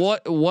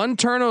what one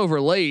turnover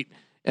late,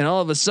 and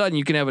all of a sudden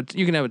you can have a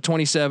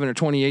 27 or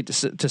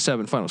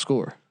 28-7 final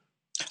score.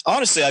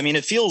 Honestly, I mean,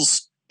 it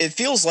feels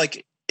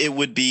like it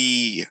would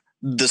be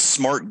the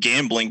smart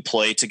gambling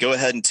play to go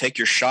ahead and take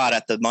your shot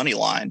at the money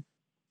line.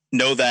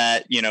 Know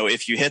that,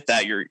 if you hit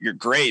that, you're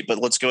great, but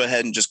let's go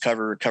ahead and just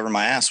cover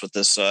my ass with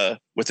this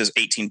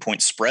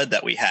 18-point spread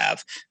that we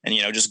have, and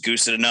just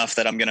goose it enough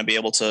that I'm going to be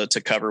able to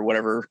cover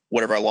whatever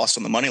I lost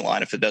on the money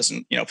line if it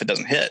doesn't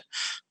hit.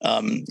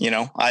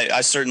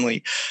 I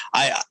certainly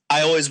I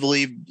always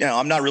believe,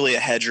 I'm not really a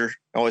hedger.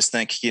 I always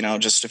think,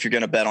 just if you're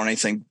going to bet on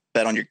anything,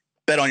 bet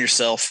on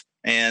yourself.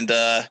 And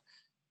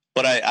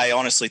but I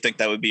honestly think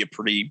that would be a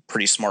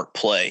pretty smart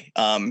play.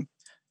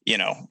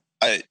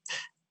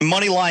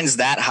 Money lines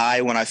that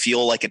high when I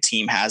feel like a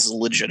team has a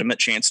legitimate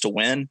chance to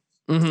win.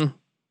 Mm-hmm.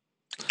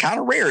 Kind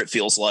of rare, it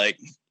feels like.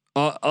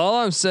 All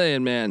I'm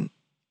saying, man,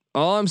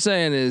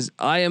 is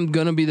I am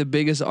going to be the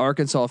biggest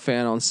Arkansas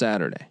fan on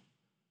Saturday.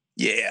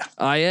 Yeah,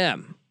 I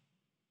am.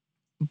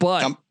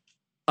 But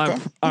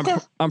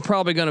I'm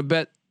probably going to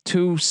bet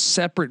two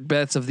separate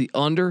bets of the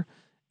under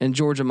and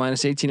Georgia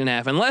minus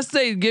 18.5, unless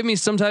they give me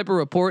some type of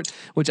report,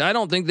 which I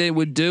don't think they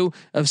would do,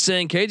 of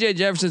saying KJ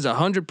Jefferson's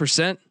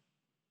 100%.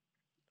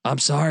 I'm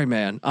sorry,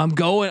 man. I'm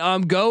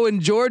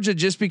going Georgia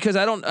just because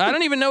I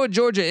don't even know what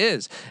Georgia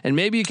is. And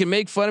maybe you can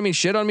make fun of me,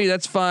 shit on me.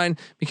 That's fine,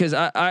 because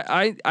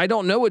I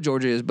don't know what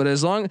Georgia is. But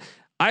as long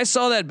I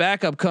saw that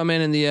backup come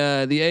in the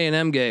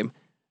A&M game,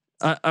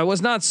 I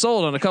was not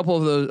sold on a couple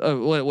of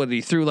those. What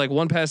he threw, like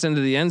one pass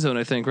into the end zone,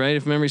 I think, right?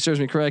 If memory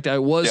serves me correct, I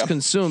was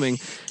consuming,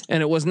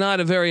 and it was not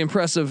a very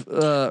impressive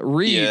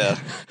read. Yeah.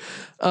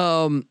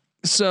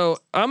 So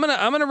I'm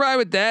gonna ride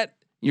with that.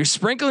 You're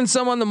sprinkling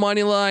some on the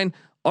money line.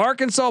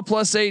 Arkansas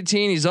plus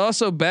 18. He's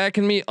also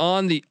backing me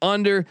on the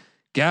under.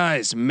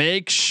 Guys,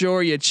 make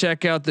sure you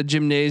check out the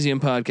Gymnasium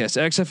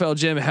podcast. XFL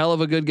Jim, hell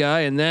of a good guy.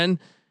 And then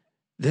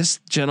this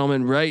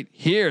gentleman right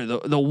here,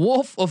 the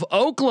Wolf of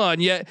Oaklawn.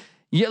 Yeah.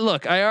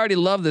 Look, I already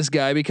love this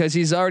guy because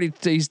he's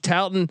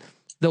touting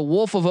the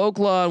Wolf of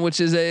Oaklawn, which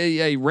is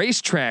a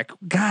racetrack.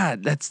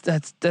 God,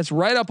 that's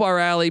right up our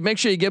alley. Make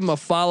sure you give him a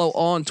follow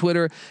on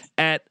Twitter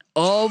at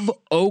of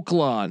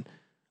Oaklawn.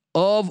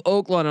 Of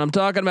Oaklawn. And I'm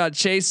talking about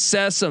Chase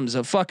Sessoms,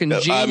 a fucking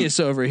genius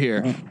over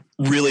here.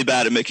 Really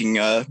bad at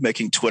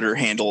making Twitter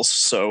handles.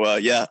 So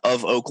yeah,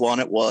 of Oaklawn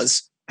it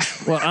was.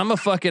 Well, I'm a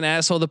fucking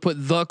asshole to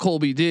put the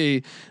Colby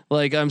D.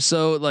 Like I'm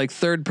so like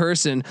third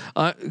person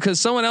because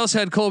someone else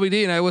had Colby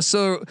D and I was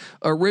so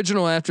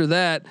original after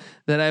that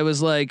I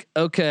was like,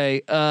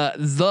 okay,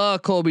 the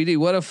Colby D.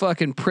 What a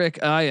fucking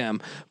prick I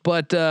am.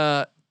 But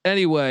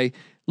anyway,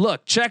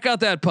 look, check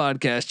out that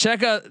podcast.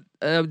 Check out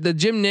the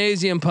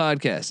Gymnasium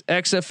podcast,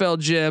 XFL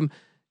Gym,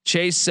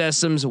 Chase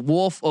Sessoms,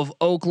 Wolf of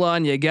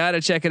Oaklawn. You got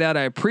to check it out.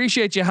 I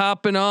appreciate you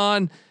hopping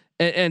on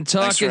and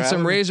talking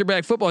some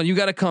Razorback football. And you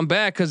got to come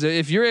back because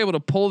if you're able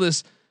to pull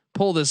this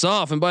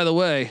off. And by the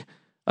way,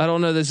 I don't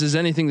know this has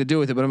anything to do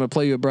with it, but I'm gonna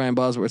play you a Brian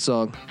Bosworth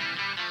song.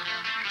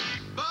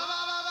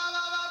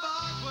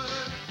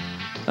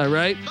 All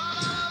right.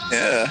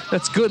 Yeah,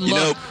 that's good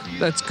luck.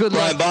 That's good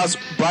luck.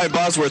 Brian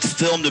Bosworth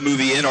filmed a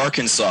movie in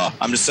Arkansas.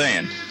 I'm just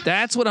saying.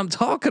 That's what I'm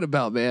talking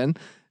about, man.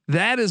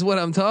 That is what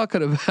I'm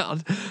talking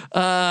about.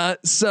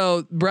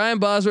 So Brian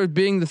Bosworth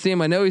being the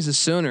theme. I know he's a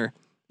Sooner.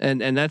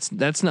 And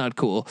that's not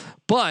cool,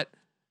 but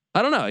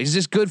I don't know. He's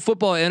just good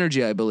football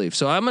energy, I believe.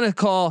 So I'm gonna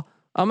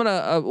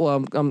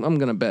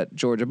bet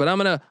Georgia, but I'm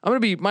gonna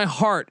be. My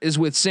heart is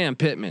with Sam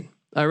Pittman.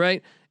 All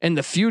right, and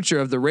the future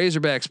of the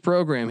Razorbacks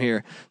program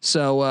here.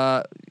 So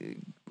I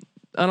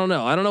don't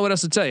know. I don't know what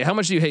else to tell you. How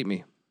much do you hate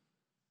me?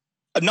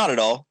 Not at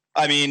all.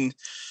 I mean,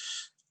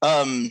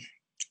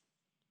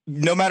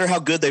 no matter how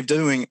good they're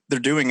doing.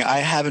 I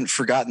haven't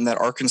forgotten that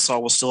Arkansas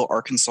will still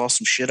Arkansas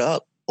some shit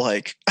up.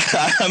 Like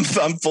I'm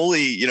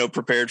fully,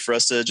 prepared for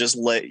us to just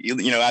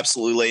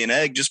absolutely lay an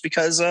egg just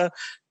because,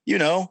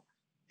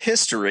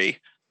 history.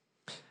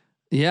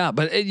 Yeah.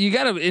 But you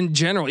got to, in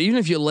general, even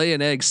if you lay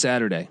an egg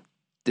Saturday,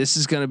 this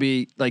is going to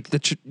be like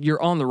you're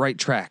on the right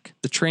track.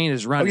 The train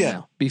is running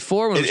now.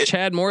 Before when it was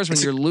Chad Morris, when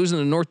you're losing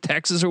to North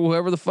Texas or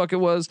whoever the fuck it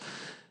was,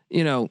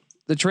 the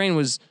train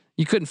was,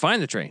 you couldn't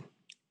find the train.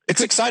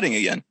 It's exciting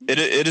again.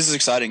 It is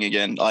exciting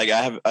again. Like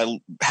I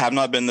have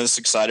not been this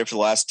excited for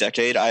the last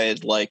decade. I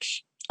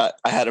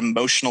had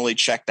emotionally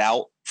checked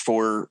out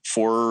for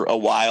a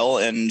while,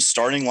 and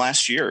starting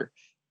last year,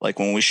 like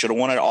when we should have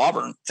won at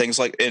Auburn, things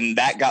like, and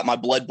that got my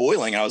blood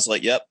boiling. I was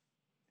like, yep,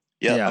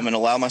 I'm going to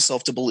allow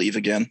myself to believe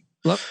again.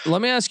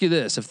 Let me ask you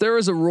this. If there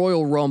was a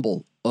Royal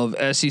Rumble of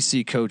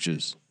SEC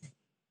coaches,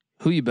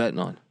 who you betting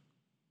on?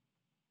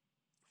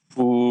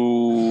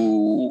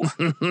 Ooh.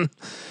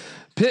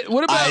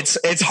 What about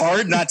it's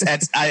hard not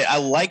to, I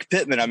like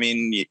Pittman. I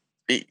mean,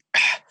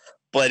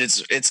 but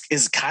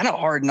it's kind of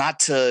hard not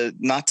to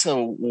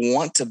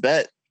want to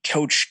bet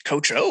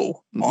Coach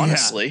O,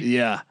 honestly.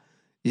 Yeah.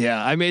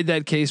 I made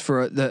that case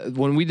for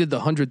when we did the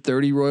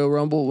 130 Royal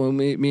Rumble, when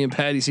me and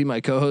Patty C,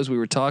 my co-host, we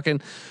were talking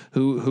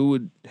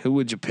who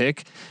would you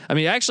pick? I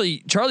mean,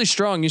 actually Charlie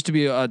Strong used to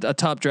be a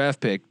top draft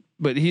pick,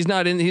 but he's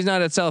not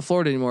at South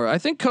Florida anymore. I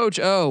think Coach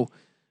O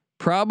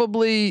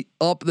probably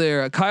up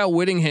there. Kyle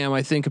Whittingham,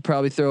 I think, could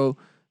probably throw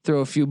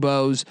a few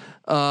bows.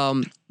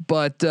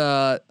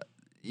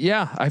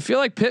 Yeah, I feel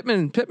like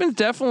Pittman's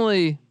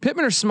definitely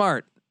Pittman are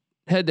smart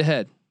head to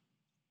head.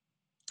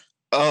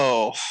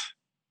 Oh,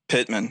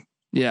 Pittman.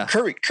 Yeah.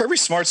 Kirby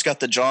Smart's got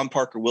the John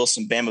Parker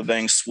Wilson Bama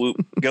Bang swoop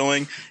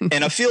going.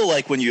 And I feel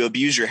like when you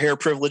abuse your hair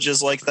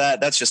privileges like that,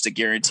 that's just a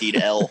guaranteed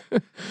L.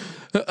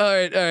 All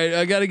right.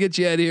 I got to get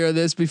you out of here on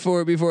this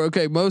before.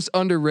 Okay. Most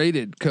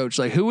underrated coach.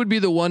 Like who would be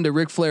the one to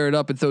Ric Flair it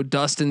up and throw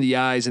dust in the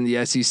eyes in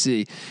the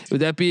SEC?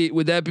 Would that be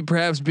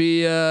perhaps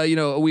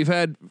we've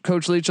had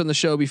Coach Leach on the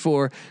show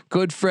before,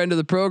 good friend of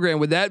the program.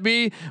 Would that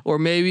be, or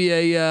maybe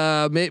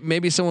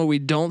maybe someone we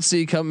don't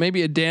see come,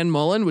 maybe a Dan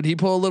Mullen? Would he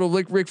pull a little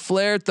Ric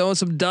Flair, throwing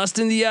some dust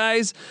in the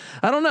eyes?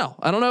 I don't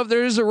know if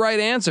there is a right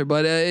answer,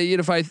 but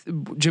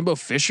Jimbo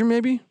Fisher,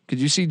 maybe could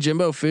you see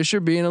Jimbo Fisher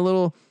being a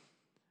little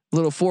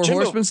Four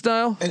Horsemen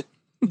style?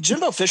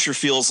 Jimbo Fisher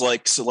feels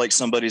like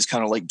somebody's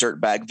kind of like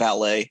dirtbag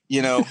valet,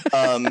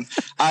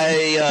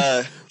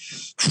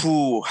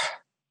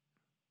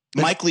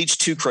 Mike Leach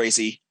too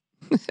crazy.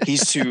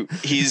 He's too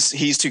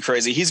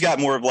crazy. He's got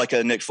more of like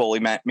a Nick Foley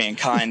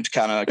Mankind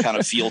kind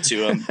of feel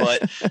to him.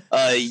 But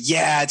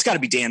it's got to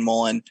be Dan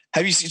Mullen.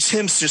 Have you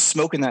seen him just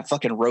smoking that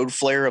fucking road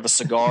flare of a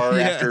cigar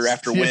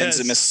after wins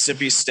at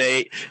Mississippi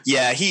State?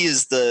 Yeah, he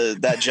is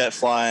that jet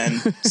flying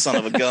son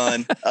of a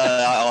gun.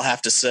 I'll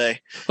have to say.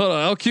 Hold on,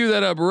 I'll cue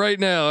that up right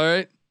now. All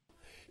right.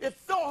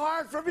 It's so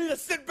hard for me to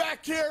sit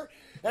back here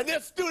in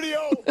this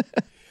studio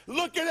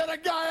looking at a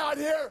guy out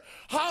here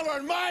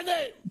hollering my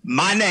name.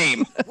 My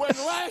name. When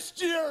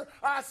last year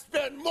I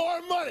spent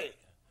more money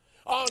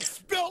on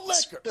spilt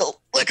liquor.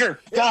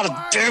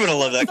 God damn it, I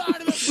love that.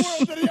 Side of this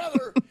world to the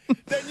other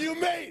than you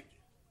made.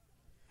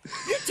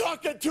 You're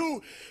talking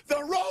to the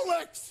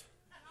Rolex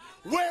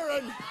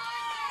wearing,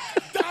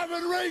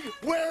 diamond ring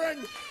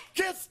wearing,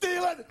 kiss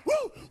stealing,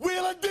 woo,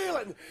 wheeling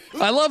dealing.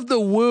 I love the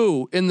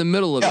woo in the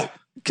middle of it.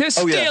 Kiss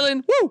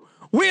stealing, woo,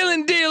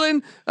 wheeling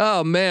dealing.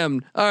 Oh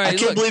man! All right, I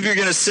can't believe you're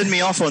going to send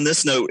me off on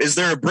this note. Is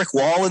there a brick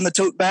wall in the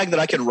tote bag that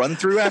I can run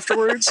through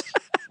afterwards?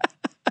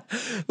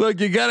 Look,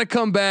 you got to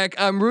come back.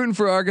 I'm rooting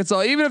for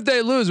Arkansas. Even if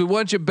they lose, we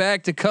want you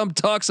back to come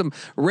talk some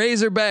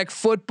Razorback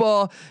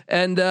football,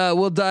 and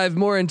we'll dive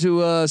more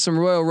into some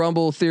Royal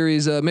Rumble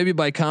theories, maybe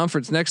by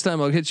conference. Next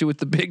time I'll hit you with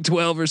the Big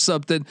 12 or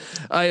something.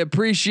 I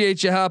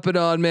appreciate you hopping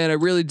on, man. I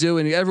really do.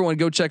 And everyone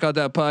go check out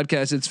that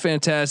podcast. It's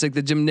fantastic.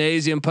 The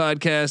Gymnasium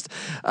podcast,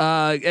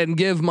 and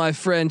give my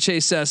friend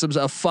Chase Sessoms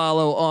a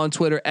follow on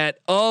Twitter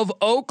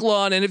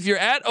 @OfOaklawn. And if you're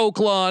at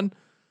Oaklawn,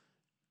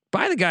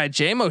 buy the guy a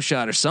JMO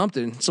shot or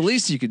something. It's the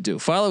least you could do.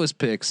 Follow his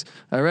picks.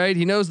 All right.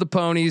 He knows the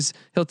ponies.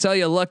 He'll tell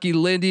you Lucky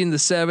Lindy in the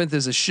 7th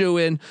is a shoe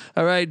in.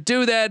 All right.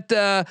 Do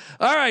that.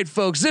 All right,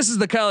 folks, this is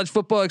the College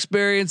Football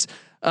Experience.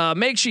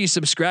 Make sure you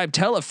subscribe.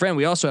 Tell a friend.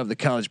 We also have the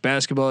College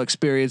Basketball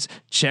Experience.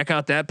 Check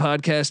out that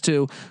podcast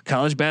too.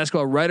 College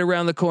basketball right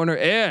around the corner.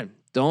 And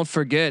don't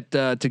forget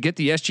to get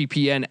the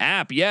SGPN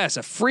app. Yes,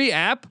 a free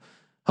app.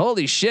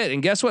 Holy shit.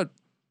 And guess what?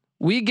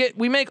 We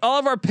make all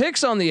of our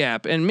picks on the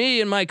app, and me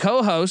and my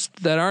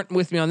co-host that aren't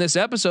with me on this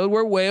episode,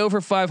 we're way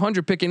over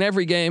 500 picking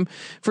every game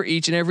for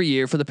each and every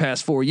year for the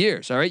past 4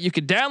 years. All right. You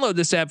can download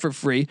this app for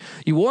free.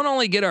 You won't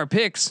only get our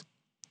picks,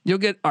 you'll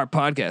get our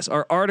podcasts,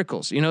 our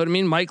articles. You know what I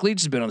mean? Mike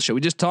Leach has been on the show.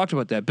 We just talked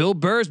about that. Bill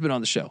Burr's been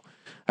on the show.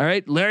 All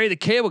right. Larry, the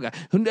cable guy.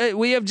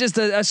 We have just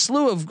a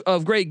slew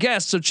of great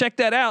guests. So check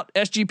that out.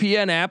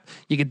 SGPN app.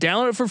 You can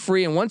download it for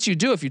free. And once you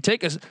do, if you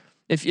leave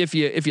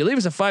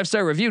us a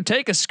 5-star review,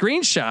 take a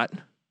screenshot.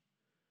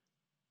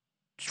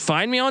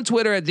 Find me on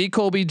Twitter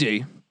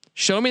 @TheColbyD.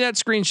 Show me that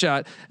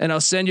screenshot, and I'll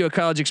send you a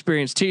College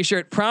Experience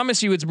T-shirt.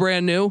 Promise you, it's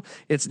brand new.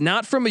 It's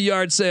not from a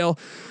yard sale.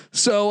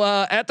 So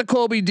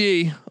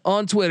 @TheColbyD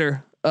on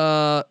Twitter,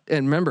 and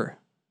remember,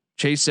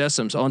 Chase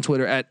Sessoms on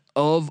Twitter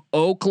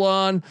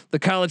 @OfOaklawn. The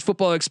College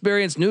Football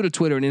Experience, new to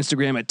Twitter and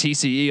Instagram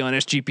 @TCE on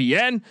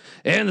SGPN,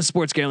 and the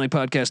Sports Gambling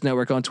Podcast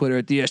Network on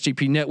Twitter @the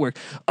SGP Network.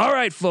 All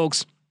right,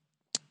 folks,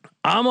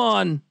 I'm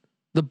on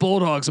the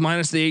Bulldogs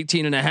minus the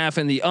 18.5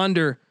 and the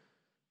under.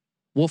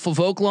 Wolf of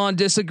Oaklawn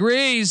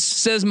disagrees,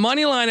 says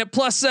money line at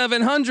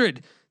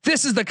 +700.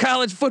 This is the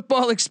College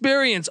Football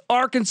Experience,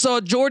 Arkansas,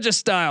 Georgia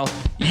style.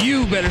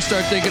 You better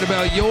start thinking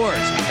about yours,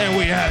 and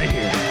we out of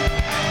here.